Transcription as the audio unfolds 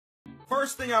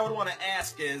First thing I would want to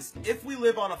ask is, if we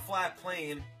live on a flat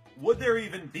plane, would there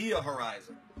even be a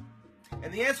horizon?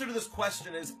 And the answer to this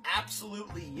question is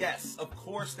absolutely yes. Of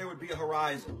course there would be a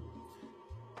horizon.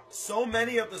 So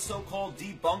many of the so-called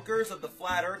debunkers of the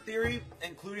flat earth theory,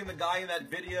 including the guy in that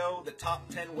video, The Top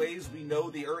 10 Ways We Know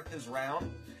the Earth is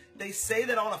Round, they say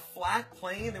that on a flat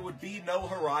plane there would be no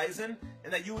horizon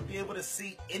and that you would be able to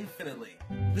see infinitely.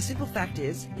 The simple fact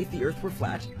is, if the Earth were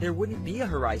flat, there wouldn't be a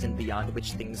horizon beyond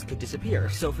which things could disappear.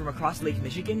 So from across Lake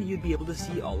Michigan, you'd be able to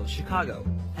see all of Chicago,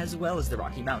 as well as the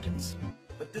Rocky Mountains.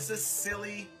 But this is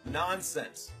silly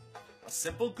nonsense. A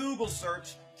simple Google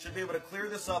search should be able to clear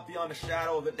this up beyond a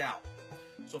shadow of a doubt.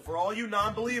 So for all you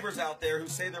non-believers out there who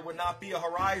say there would not be a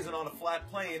horizon on a flat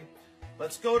plane,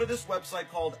 let's go to this website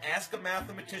called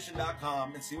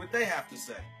askamathematician.com and see what they have to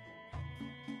say.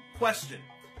 Question: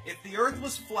 if the Earth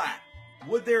was flat,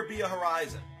 would there be a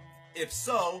horizon? If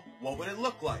so, what would it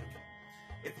look like?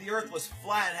 If the Earth was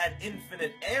flat and had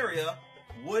infinite area,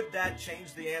 would that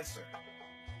change the answer?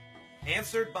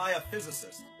 Answered by a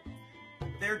physicist.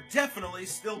 There'd definitely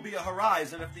still be a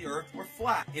horizon if the Earth were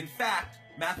flat. In fact,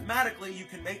 mathematically, you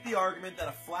can make the argument that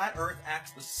a flat Earth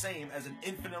acts the same as an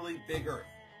infinitely big Earth.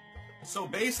 So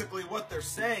basically what they're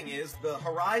saying is the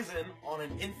horizon on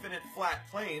an infinite flat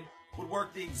plane would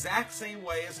work the exact same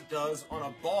way as it does on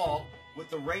a ball with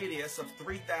the radius of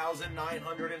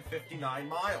 3,959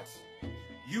 miles.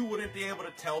 You wouldn't be able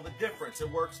to tell the difference. It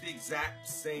works the exact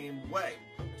same way.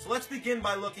 So let's begin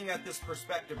by looking at this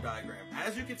perspective diagram.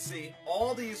 As you can see,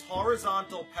 all these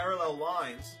horizontal parallel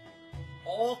lines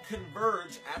all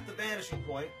converge at the vanishing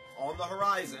point on the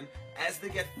horizon as they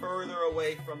get further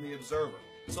away from the observer.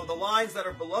 So the lines that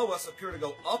are below us appear to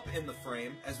go up in the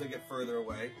frame as they get further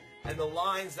away, and the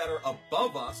lines that are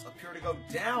above us appear to go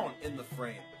down in the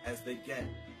frame as they get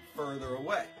further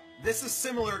away. This is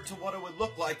similar to what it would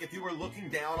look like if you were looking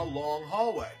down a long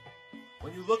hallway.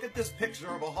 When you look at this picture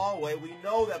of a hallway, we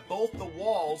know that both the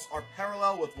walls are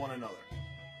parallel with one another.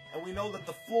 And we know that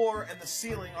the floor and the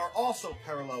ceiling are also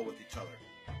parallel with each other.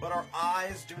 But our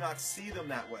eyes do not see them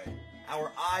that way.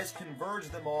 Our eyes converge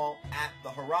them all at the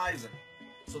horizon.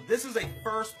 So this is a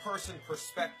first-person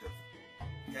perspective.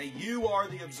 Okay, you are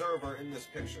the observer in this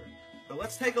picture. But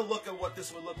let's take a look at what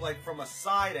this would look like from a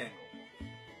side angle.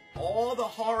 All the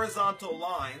horizontal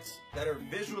lines that are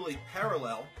visually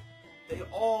parallel, they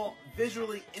all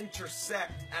visually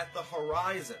intersect at the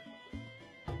horizon.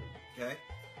 Okay?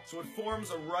 So it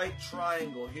forms a right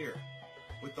triangle here,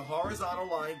 with the horizontal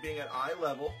line being at eye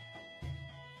level,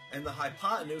 and the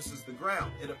hypotenuse is the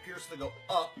ground. It appears to go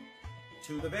up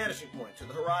to the vanishing point, to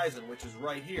the horizon, which is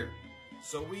right here.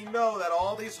 So we know that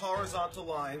all these horizontal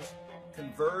lines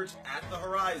converge at the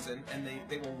horizon, and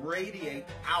they will radiate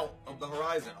out of the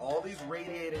horizon. All these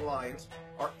radiating lines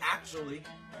are actually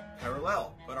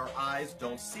parallel, but our eyes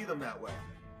don't see them that way.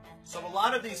 So a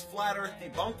lot of these flat earth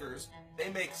debunkers, they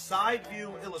make side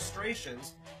view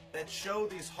illustrations that show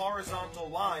these horizontal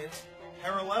lines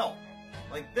parallel,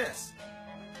 like this,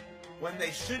 when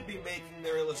they should be making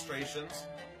their illustrations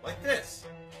like this.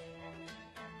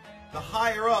 The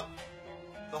higher up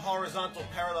the horizontal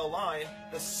parallel line,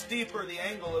 the steeper the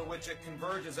angle at which it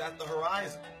converges at the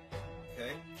horizon.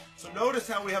 Okay? So notice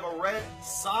how we have a red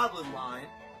solid line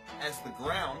as the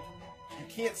ground. You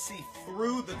can't see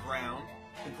through the ground.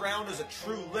 The ground is a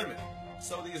true limit.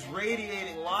 So these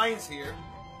radiating lines here,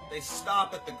 they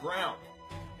stop at the ground.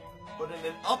 But in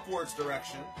an upwards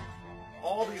direction,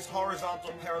 all these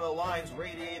horizontal parallel lines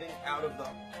radiating out of the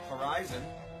horizon,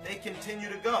 they continue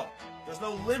to go. There's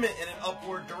no limit in an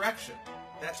upward direction.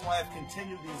 That's why I've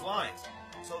continued these lines.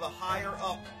 So the higher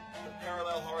up the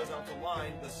parallel horizontal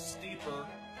line, the steeper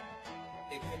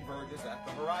it converges at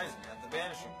the horizon, at the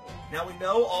vanishing point. Now we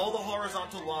know all the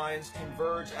horizontal lines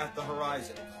converge at the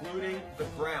horizon, including the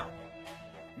ground.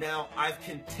 Now I've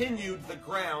continued the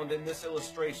ground in this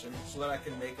illustration so that I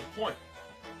can make a point.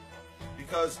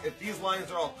 Because if these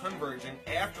lines are all converging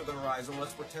after the horizon,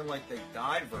 let's pretend like they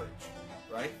diverge,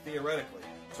 right? Theoretically.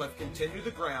 So I've continued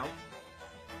the ground.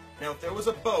 Now, if there was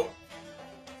a boat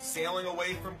sailing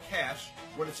away from Cash,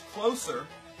 when it's closer,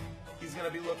 he's going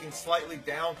to be looking slightly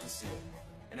down to see it.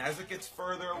 And as it gets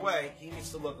further away, he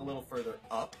needs to look a little further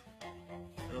up,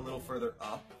 and a little further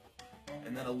up,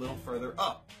 and then a little further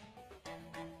up.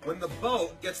 When the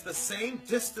boat gets the same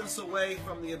distance away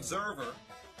from the observer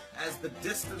as the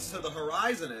distance to the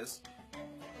horizon is,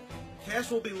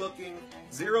 Cash will be looking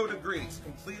 0 degrees,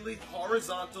 completely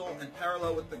horizontal and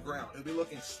parallel with the ground. He'll be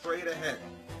looking straight ahead.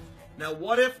 Now,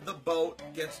 what if the boat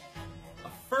gets a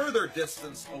further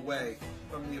distance away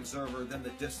from the observer than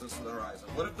the distance to the horizon?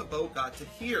 What if the boat got to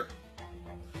here?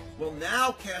 Well,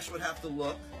 now Cash would have to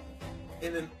look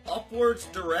in an upwards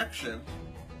direction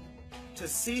to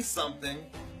see something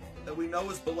that we know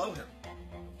is below him.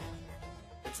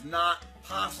 It's not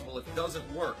possible. It doesn't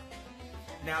work.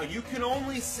 Now, you can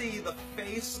only see the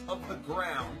face of the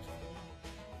ground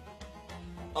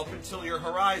up until your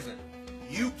horizon.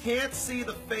 You can't see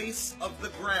the face of the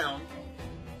ground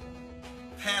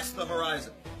past the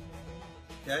horizon.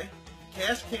 Okay?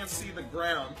 Cash can't see the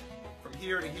ground from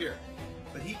here to here,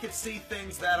 but he can see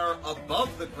things that are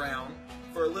above the ground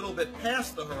for a little bit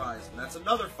past the horizon. That's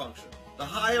another function. The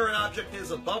higher an object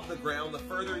is above the ground, the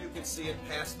further you can see it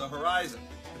past the horizon.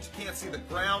 But you can't see the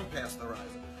ground past the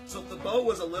horizon. So if the bow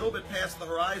was a little bit past the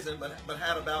horizon, but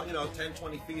had about, 10,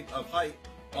 20 feet of height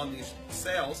on these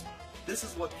sails, this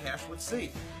is what Cash would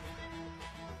see.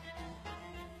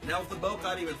 Now if the boat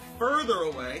got even further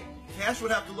away, Cash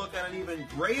would have to look at an even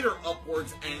greater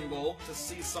upwards angle to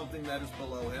see something that is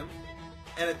below him.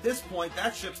 And at this point,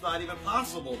 that ship's not even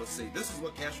possible to see. This is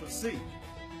what Cash would see.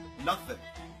 Nothing.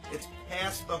 It's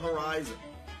past the horizon.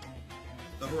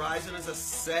 The horizon is a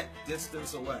set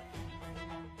distance away.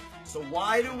 So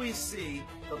why do we see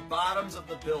the bottoms of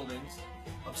the buildings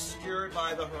obscured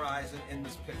by the horizon in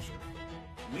this picture?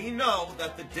 We know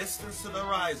that the distance to the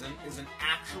horizon is an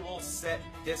actual set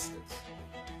distance.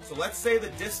 So let's say the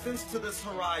distance to this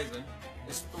horizon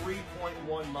is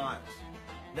 3.1 miles.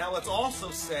 Now let's also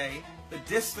say the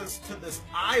distance to this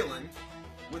island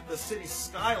with the city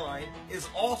skyline is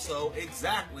also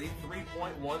exactly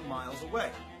 3.1 miles away.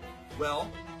 Well,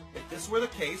 if this were the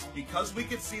case, because we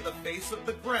could see the face of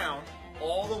the ground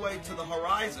all the way to the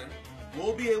horizon,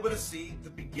 we'll be able to see the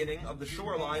beginning of the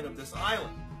shoreline of this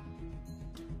island.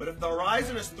 But if the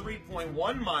horizon is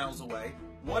 3.1 miles away,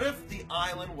 what if the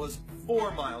island was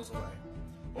 4 miles away?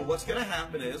 Well, what's going to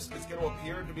happen is it's going to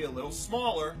appear to be a little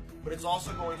smaller, but it's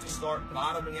also going to start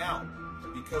bottoming out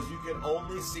because you can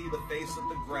only see the face of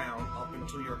the ground up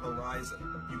until your horizon.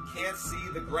 You can't see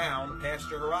the ground past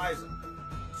your horizon.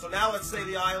 So now let's say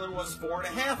the island was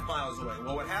 4.5 miles away.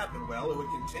 What would happen? Well, it would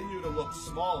continue to look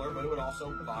smaller, but it would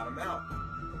also bottom out.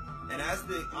 And as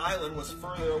the island was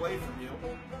further away from you,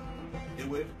 it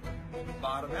would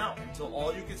bottom out until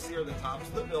all you can see are the tops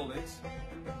of the buildings,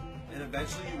 and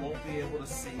eventually you won't be able to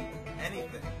see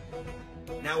anything.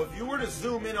 Now, if you were to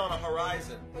zoom in on a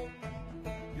horizon,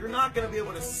 you're not going to be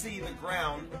able to see the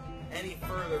ground any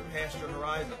further past your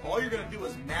horizon. All you're going to do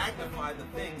is magnify the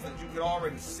things that you could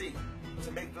already see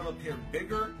to make them appear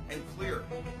bigger and clearer.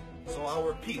 So I'll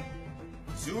repeat.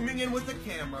 Zooming in with a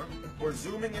camera or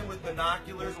zooming in with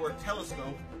binoculars or a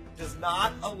telescope does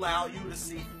not allow you to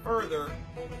see further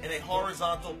in a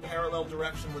horizontal parallel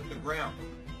direction with the ground.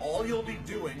 All you'll be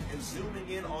doing is zooming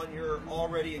in on your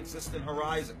already existing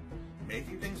horizon,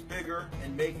 making things bigger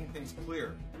and making things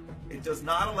clearer. It does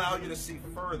not allow you to see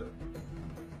further.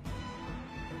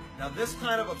 Now, this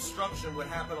kind of obstruction would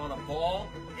happen on a ball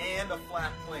and a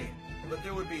flat plane, but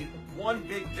there would be one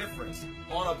big difference.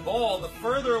 On a ball, the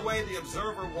further away the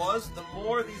observer was, the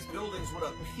more these buildings would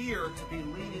appear to be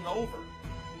leaning over,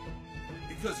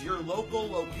 because your local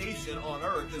location on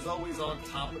Earth is always on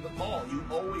top of the ball. You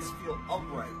always feel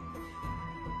upright.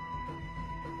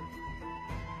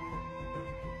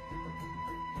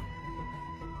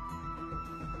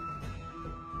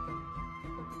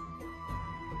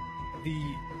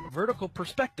 The vertical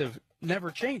perspective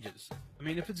never changes. I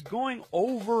mean, if it's going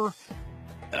over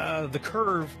the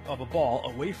curve of a ball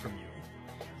away from you,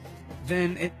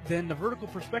 then the vertical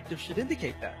perspective should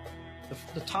indicate that.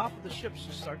 The top of the ship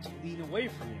should start to lean away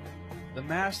from you. The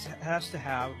mast has to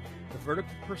have the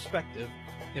vertical perspective.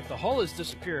 If the hull has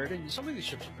disappeared, and some of these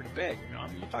ships are pretty big, I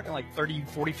mean, you're talking like 30,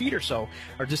 40 feet or so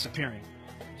are disappearing.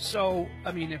 So,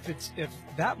 I mean, if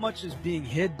that much is being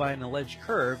hid by an alleged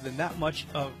curve, then that much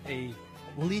of a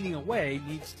leaning away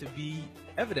needs to be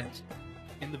evident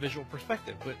in the visual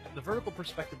perspective. But the vertical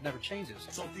perspective never changes.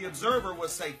 So if the observer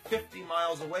was, say, 50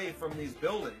 miles away from these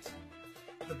buildings,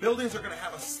 the buildings are going to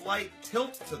have a slight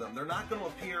tilt to them. They're not going to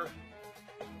appear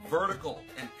vertical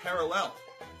and parallel.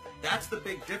 That's the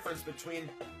big difference between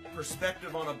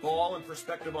perspective on a ball and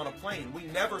perspective on a plane. We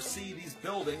never see these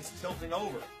buildings tilting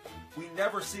over. We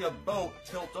never see a boat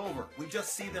tilt over. We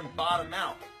just see them bottom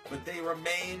out, but they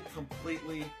remain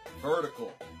completely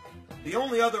vertical. The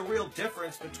only other real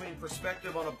difference between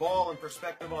perspective on a ball and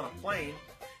perspective on a plane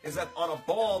is that on a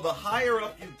ball, the higher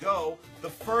up you go, the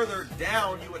further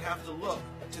down you would have to look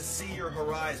to see your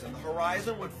horizon. The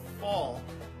horizon would fall,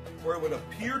 or it would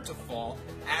appear to fall,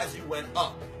 as you went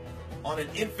up. On an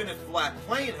infinite flat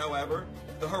plane, however,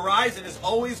 the horizon is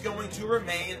always going to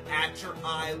remain at your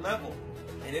eye level.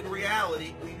 And in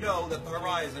reality, we know that the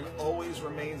horizon always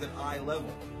remains at eye level.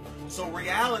 So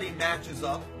reality matches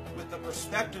up with the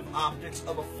perspective optics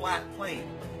of a flat plane,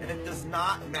 and it does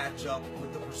not match up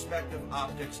with the perspective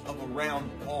optics of a round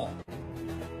ball.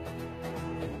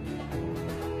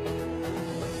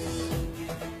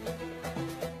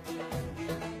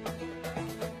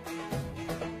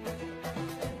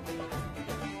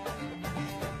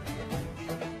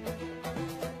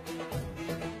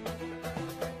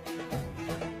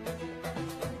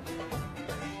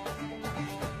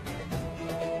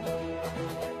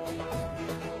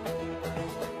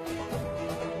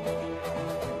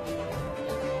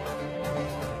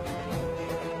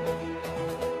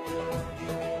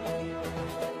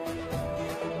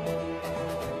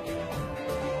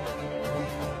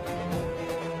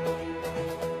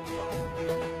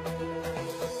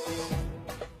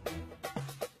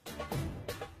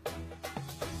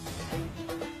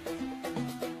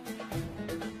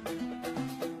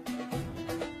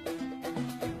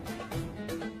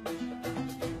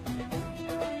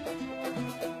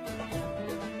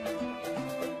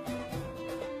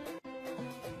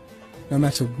 No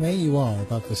matter where you are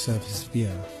above the surface of the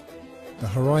Earth, the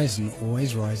horizon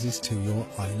always rises to your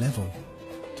eye level.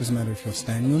 Doesn't matter if you're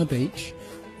standing on a beach,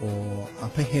 or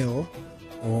up a hill,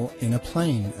 or in a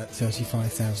plane at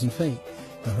 35,000 feet,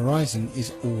 the horizon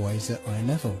is always at eye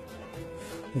level.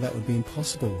 Well, that would be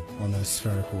impossible on a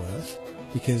spherical Earth,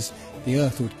 because the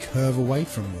Earth would curve away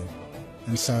from you,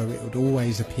 and so it would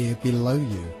always appear below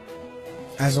you.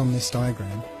 As on this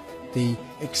diagram, the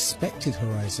expected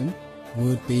horizon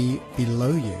would be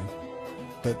below you,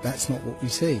 but that's not what we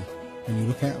see. When you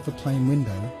look out of a plane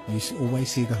window, you always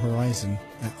see the horizon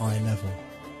at eye level.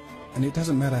 And it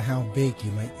doesn't matter how big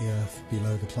you make the Earth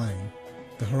below the plane,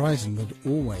 the horizon would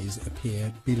always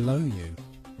appear below you.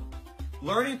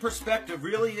 Learning perspective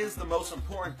really is the most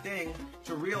important thing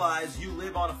to realize you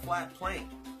live on a flat plane.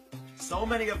 So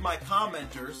many of my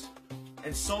commenters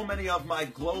and so many of my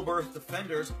globe Earth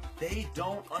defenders, they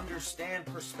don't understand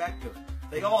perspective.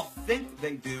 They all think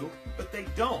they do, but they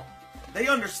don't. They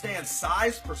understand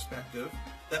size perspective,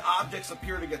 that objects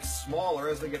appear to get smaller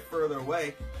as they get further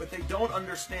away, but they don't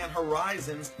understand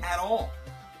horizons at all.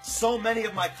 So many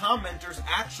of my commenters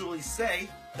actually say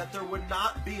that there would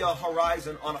not be a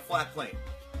horizon on a flat plane.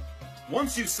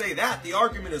 Once you say that, the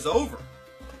argument is over.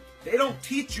 They don't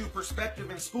teach you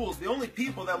perspective in schools. The only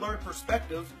people that learn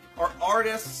perspective are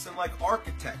artists and like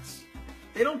architects.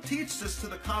 They don't teach this to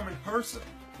the common person.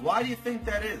 Why do you think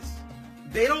that is?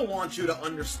 They don't want you to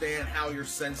understand how your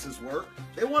senses work.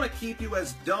 They want to keep you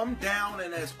as dumbed down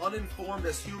and as uninformed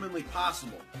as humanly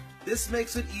possible. This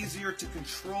makes it easier to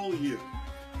control you.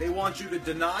 They want you to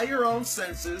deny your own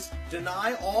senses,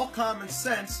 deny all common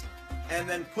sense, and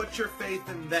then put your faith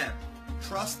in them.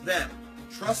 Trust them.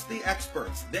 Trust the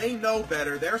experts. They know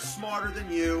better. They're smarter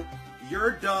than you.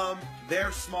 You're dumb.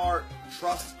 They're smart.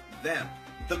 Trust them.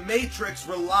 The Matrix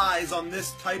relies on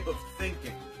this type of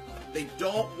thinking. They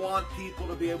don't want people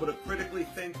to be able to critically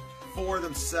think for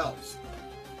themselves.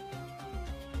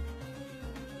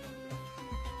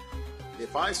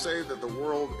 If I say that the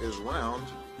world is round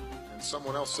and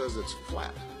someone else says it's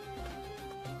flat,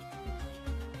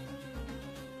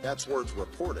 that's worth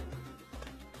reporting.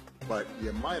 But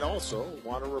you might also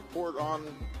want to report on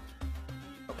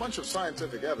a bunch of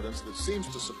scientific evidence that seems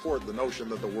to support the notion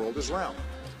that the world is round.